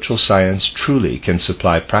spiritual science truly can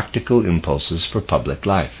supply practical impulses for public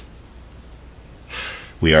life.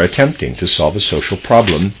 We are attempting to solve a social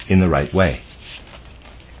problem in the right way.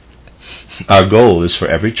 Our goal is for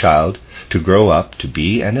every child to grow up to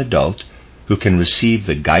be an adult who can receive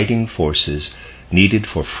the guiding forces needed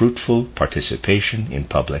for fruitful participation in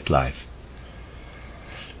public life.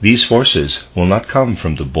 These forces will not come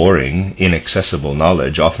from the boring, inaccessible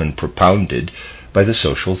knowledge often propounded by the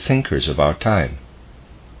social thinkers of our time.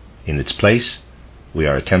 In its place, we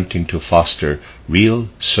are attempting to foster real,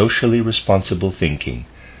 socially responsible thinking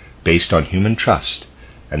based on human trust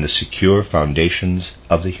and the secure foundations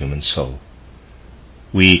of the human soul.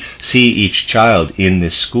 We see each child in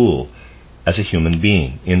this school as a human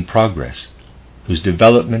being in progress, whose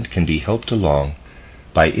development can be helped along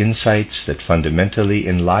by insights that fundamentally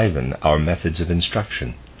enliven our methods of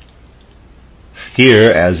instruction.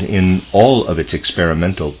 Here, as in all of its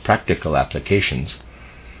experimental practical applications,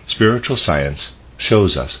 spiritual science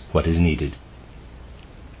shows us what is needed.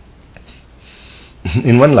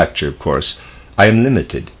 In one lecture, of course, I am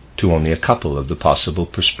limited to only a couple of the possible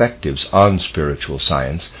perspectives on spiritual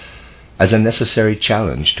science as a necessary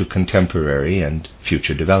challenge to contemporary and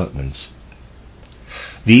future developments.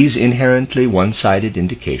 These inherently one-sided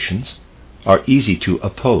indications are easy to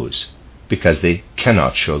oppose because they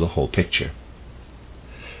cannot show the whole picture.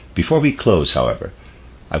 Before we close, however,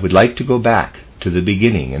 I would like to go back to the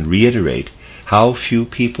beginning and reiterate how few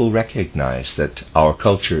people recognize that our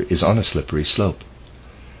culture is on a slippery slope.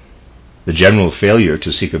 The general failure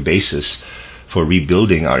to seek a basis for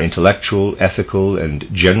rebuilding our intellectual, ethical, and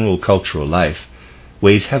general cultural life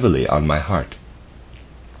weighs heavily on my heart.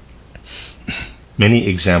 Many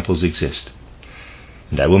examples exist,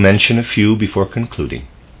 and I will mention a few before concluding.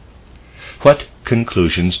 What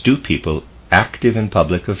conclusions do people active in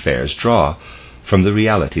public affairs draw from the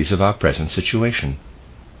realities of our present situation?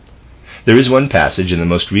 There is one passage in the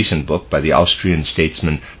most recent book by the Austrian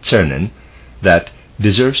statesman Czernin that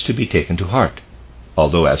deserves to be taken to heart,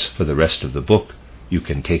 although as for the rest of the book, you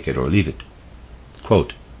can take it or leave it.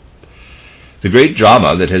 Quote, "The great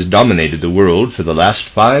drama that has dominated the world for the last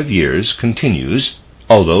 5 years continues,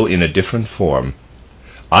 although in a different form.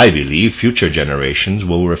 I believe future generations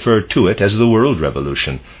will refer to it as the World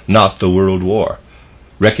Revolution, not the World War,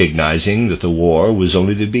 recognizing that the war was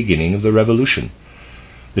only the beginning of the revolution.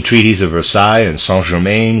 The treaties of Versailles and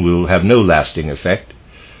Saint-Germain will have no lasting effect.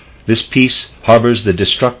 This peace harbors the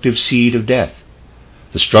destructive seed of death.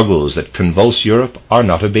 The struggles that convulse Europe are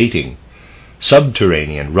not abating.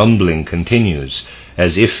 Subterranean rumbling continues,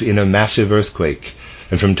 as if in a massive earthquake,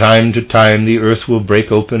 and from time to time the earth will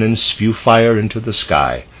break open and spew fire into the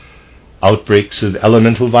sky. Outbreaks of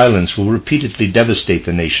elemental violence will repeatedly devastate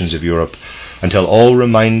the nations of Europe until all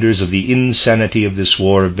reminders of the insanity of this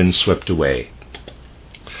war have been swept away.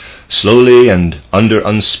 Slowly and under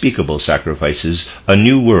unspeakable sacrifices, a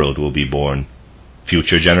new world will be born.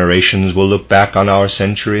 Future generations will look back on our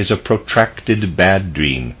century as a protracted bad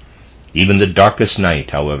dream. Even the darkest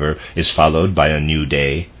night, however, is followed by a new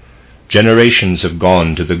day. Generations have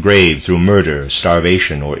gone to the grave through murder,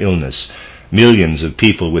 starvation, or illness. Millions of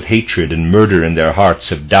people with hatred and murder in their hearts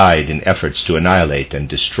have died in efforts to annihilate and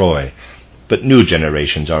destroy. But new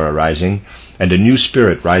generations are arising, and a new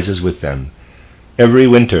spirit rises with them. Every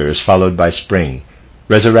winter is followed by spring.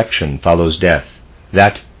 Resurrection follows death.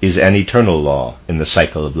 That is an eternal law in the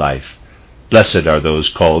cycle of life. Blessed are those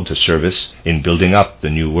called to service in building up the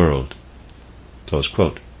new world." Close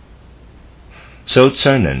quote. So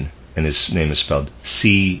Czernin, and his name is spelled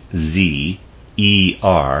Czernin,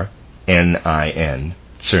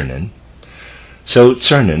 Czernin. So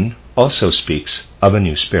Czernin also speaks of a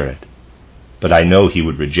new spirit, but I know he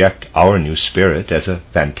would reject our new spirit as a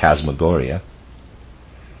phantasmagoria.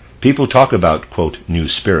 People talk about, quote, new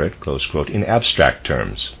spirit, close quote, in abstract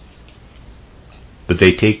terms, but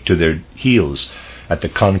they take to their heels at the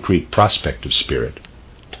concrete prospect of spirit.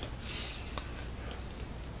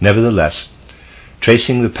 Nevertheless,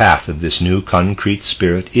 tracing the path of this new concrete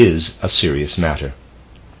spirit is a serious matter.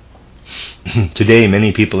 Today,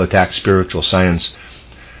 many people attack spiritual science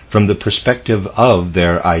from the perspective of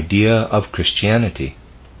their idea of Christianity,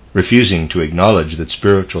 refusing to acknowledge that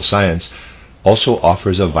spiritual science also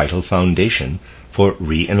offers a vital foundation for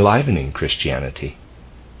re-enlivening Christianity.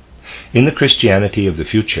 In the Christianity of the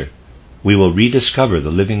future, we will rediscover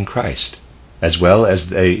the living Christ, as well as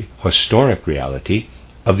the historic reality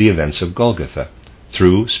of the events of Golgotha,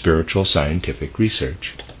 through spiritual scientific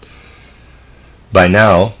research. By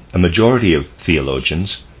now, a majority of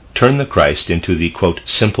theologians turn the Christ into the, quote,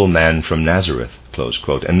 simple man from Nazareth, close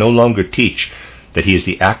quote, and no longer teach that he is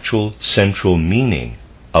the actual central meaning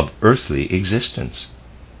of earthly existence.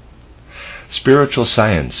 Spiritual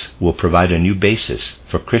science will provide a new basis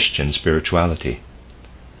for Christian spirituality.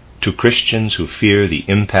 To Christians who fear the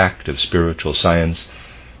impact of spiritual science,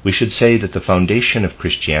 we should say that the foundation of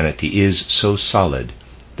Christianity is so solid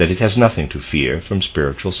that it has nothing to fear from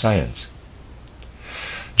spiritual science.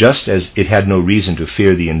 Just as it had no reason to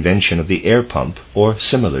fear the invention of the air pump or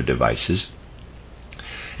similar devices,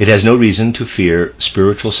 it has no reason to fear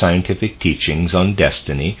spiritual scientific teachings on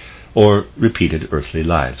destiny or repeated earthly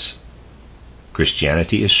lives.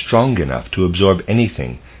 Christianity is strong enough to absorb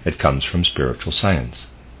anything that comes from spiritual science.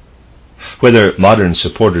 Whether modern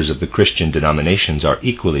supporters of the Christian denominations are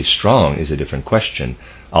equally strong is a different question,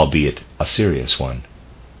 albeit a serious one.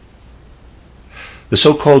 The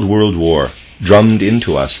so-called World War drummed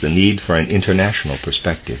into us the need for an international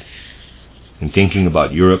perspective. In thinking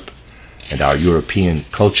about Europe and our European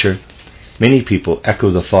culture, many people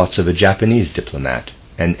echo the thoughts of a Japanese diplomat,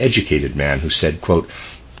 an educated man who said, quote,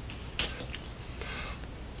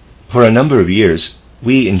 "For a number of years,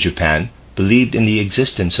 we in Japan believed in the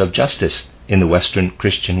existence of justice in the Western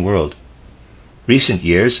Christian world. Recent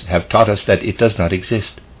years have taught us that it does not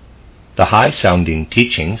exist. The high-sounding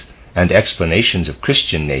teachings and explanations of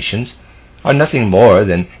Christian nations are nothing more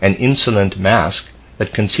than an insolent mask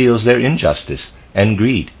that conceals their injustice and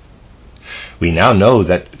greed. We now know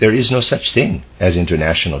that there is no such thing as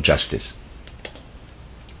international justice.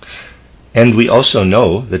 And we also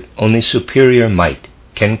know that only superior might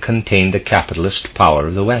can contain the capitalist power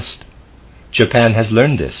of the West. Japan has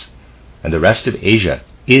learned this, and the rest of Asia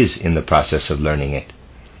is in the process of learning it.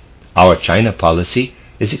 Our China policy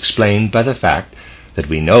is explained by the fact that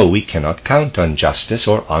we know we cannot count on justice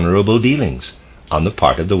or honorable dealings on the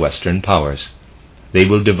part of the Western powers. They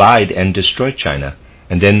will divide and destroy China,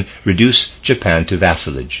 and then reduce Japan to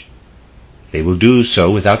vassalage. They will do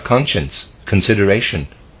so without conscience, consideration,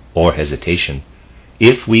 or hesitation,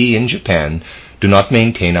 if we in Japan do not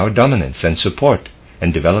maintain our dominance and support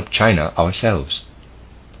and develop China ourselves.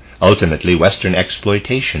 Ultimately, Western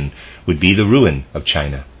exploitation would be the ruin of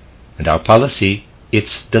China, and our policy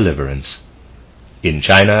its deliverance. In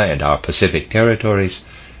China and our Pacific territories,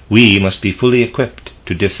 we must be fully equipped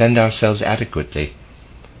to defend ourselves adequately.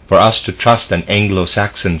 For us to trust an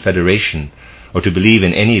Anglo-Saxon federation or to believe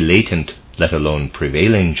in any latent, let alone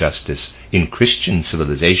prevailing justice in Christian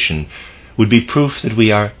civilization would be proof that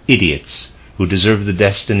we are idiots who deserve the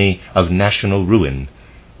destiny of national ruin,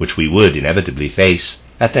 which we would inevitably face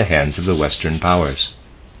at the hands of the Western powers."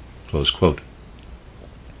 Close quote.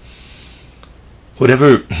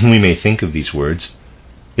 Whatever we may think of these words,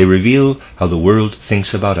 they reveal how the world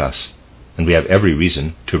thinks about us, and we have every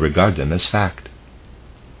reason to regard them as fact.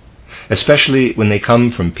 Especially when they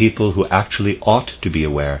come from people who actually ought to be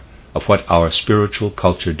aware of what our spiritual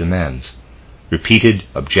culture demands. Repeated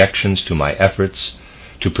objections to my efforts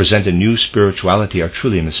to present a new spirituality are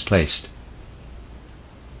truly misplaced.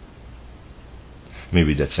 Let me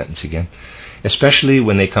read that sentence again. Especially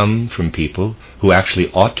when they come from people who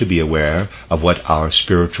actually ought to be aware of what our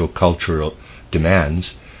spiritual culture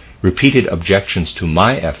demands, repeated objections to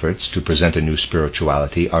my efforts to present a new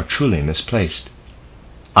spirituality are truly misplaced.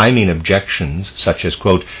 I mean objections such as,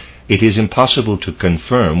 quote, "It is impossible to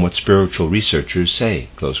confirm what spiritual researchers say,"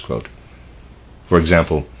 close quote. For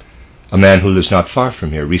example, a man who lives not far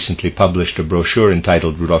from here recently published a brochure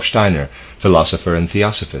entitled Rudolf Steiner, Philosopher and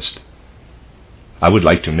Theosophist. I would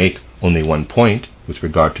like to make only one point with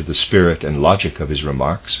regard to the spirit and logic of his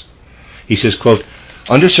remarks. He says, quote,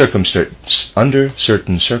 Under certain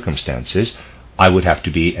circumstances, I would have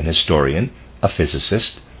to be an historian, a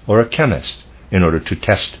physicist, or a chemist in order to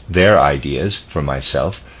test their ideas for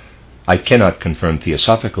myself. I cannot confirm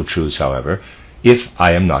theosophical truths, however, if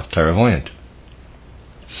I am not clairvoyant."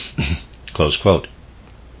 Close quote.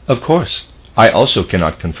 Of course, I also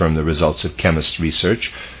cannot confirm the results of chemists'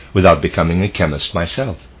 research without becoming a chemist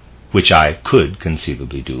myself, which I could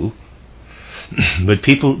conceivably do. But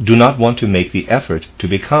people do not want to make the effort to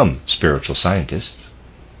become spiritual scientists.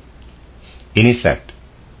 In effect,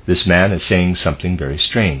 this man is saying something very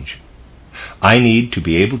strange. I need to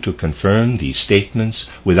be able to confirm these statements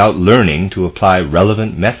without learning to apply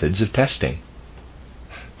relevant methods of testing.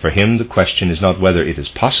 For him, the question is not whether it is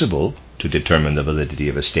possible to determine the validity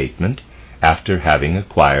of a statement after having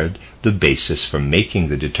acquired the basis for making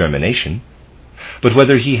the determination, but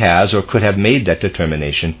whether he has or could have made that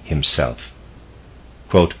determination himself.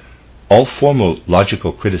 Quote, "All formal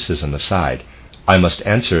logical criticism aside, I must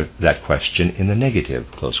answer that question in the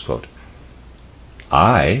negative," close quote.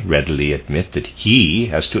 I readily admit that he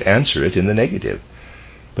has to answer it in the negative,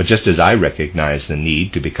 but just as I recognize the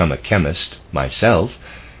need to become a chemist myself,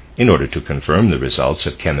 in order to confirm the results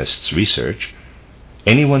of chemists' research,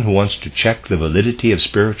 anyone who wants to check the validity of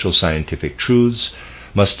spiritual scientific truths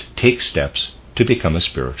must take steps to become a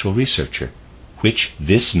spiritual researcher, which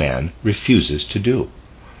this man refuses to do.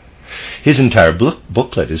 His entire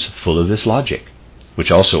booklet is full of this logic,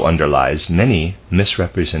 which also underlies many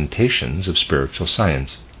misrepresentations of spiritual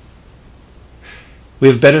science. We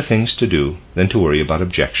have better things to do than to worry about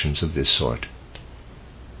objections of this sort.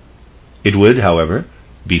 It would, however,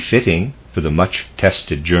 be fitting for the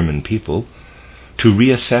much-tested German people to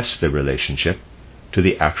reassess their relationship to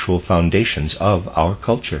the actual foundations of our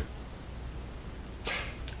culture.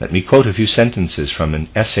 Let me quote a few sentences from an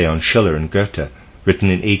essay on Schiller and Goethe, written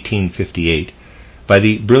in 1858 by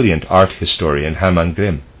the brilliant art historian Hermann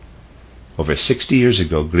Grimm. Over 60 years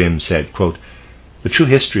ago, Grimm said, quote, "The true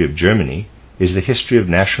history of Germany is the history of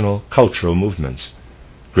national cultural movements.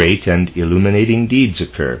 Great and illuminating deeds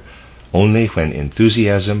occur only when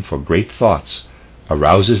enthusiasm for great thoughts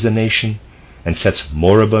arouses the nation and sets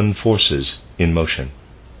moribund forces in motion."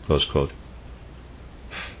 Close quote.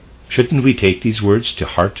 Shouldn't we take these words to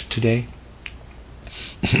heart today?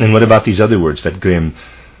 And what about these other words that Grimm,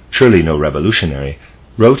 surely no revolutionary,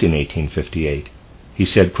 wrote in 1858? He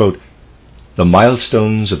said, quote, "The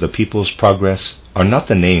milestones of the people's progress are not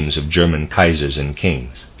the names of German Kaisers and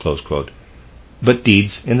kings," close quote, but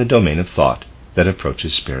deeds in the domain of thought that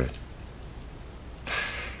approaches spirit.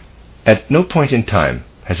 At no point in time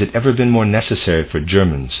has it ever been more necessary for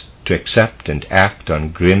Germans to accept and act on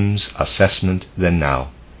Grimm's assessment than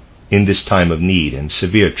now, in this time of need and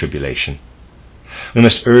severe tribulation. We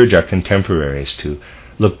must urge our contemporaries to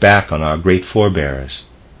look back on our great forebears,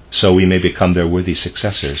 so we may become their worthy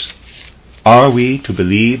successors. Are we to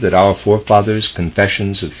believe that our forefathers'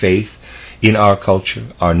 confessions of faith in our culture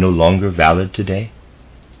are no longer valid today?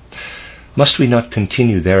 Must we not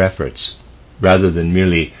continue their efforts, rather than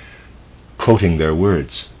merely quoting their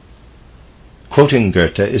words? Quoting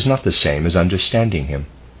Goethe is not the same as understanding him.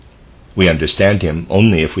 We understand him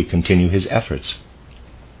only if we continue his efforts.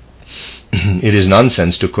 It is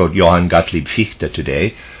nonsense to quote Johann Gottlieb Fichte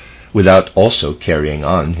today without also carrying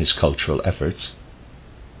on his cultural efforts.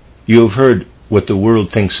 You have heard what the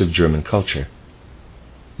world thinks of German culture.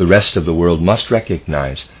 The rest of the world must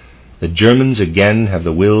recognize that Germans again have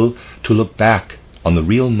the will to look back on the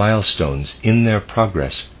real milestones in their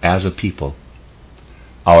progress as a people.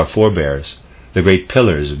 Our forebears, the great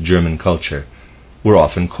pillars of German culture, were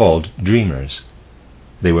often called dreamers.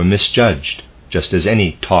 They were misjudged, just as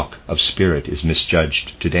any talk of spirit is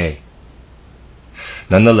misjudged today.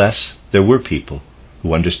 Nonetheless, there were people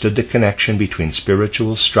who understood the connection between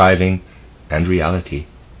spiritual striving and reality.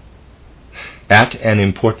 At an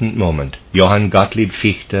important moment, Johann Gottlieb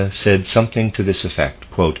Fichte said something to this effect,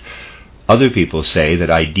 quote, "Other people say that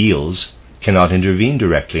ideals cannot intervene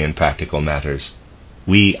directly in practical matters.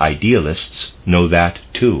 We idealists know that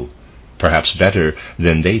too, perhaps better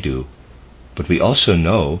than they do. But we also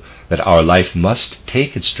know that our life must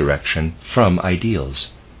take its direction from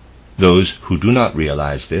ideals. Those who do not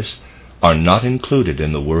realize this are not included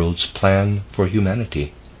in the world's plan for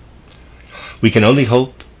humanity. We can only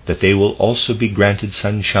hope that they will also be granted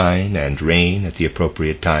sunshine and rain at the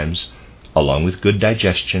appropriate times, along with good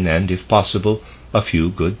digestion and, if possible, a few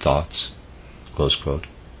good thoughts." Close quote.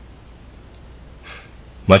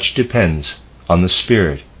 Much depends on the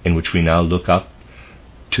spirit in which we now look up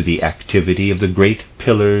to the activity of the great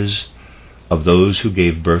pillars of those who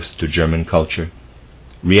gave birth to German culture.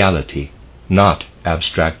 Reality, not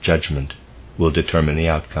abstract judgment, will determine the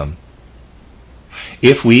outcome.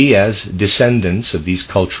 If we, as descendants of these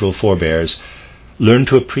cultural forebears, learn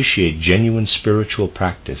to appreciate genuine spiritual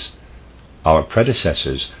practice, our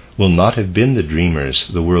predecessors will not have been the dreamers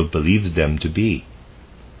the world believes them to be.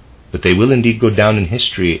 But they will indeed go down in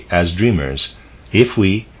history as dreamers if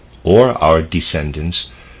we, or our descendants,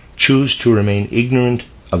 choose to remain ignorant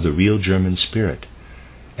of the real German spirit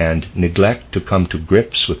and neglect to come to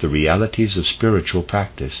grips with the realities of spiritual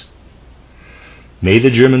practice. May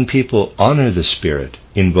the German people honor the spirit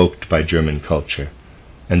invoked by German culture,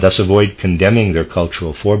 and thus avoid condemning their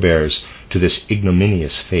cultural forebears to this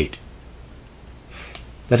ignominious fate.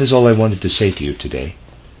 That is all I wanted to say to you today.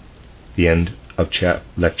 The end of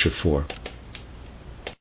Lecture 4.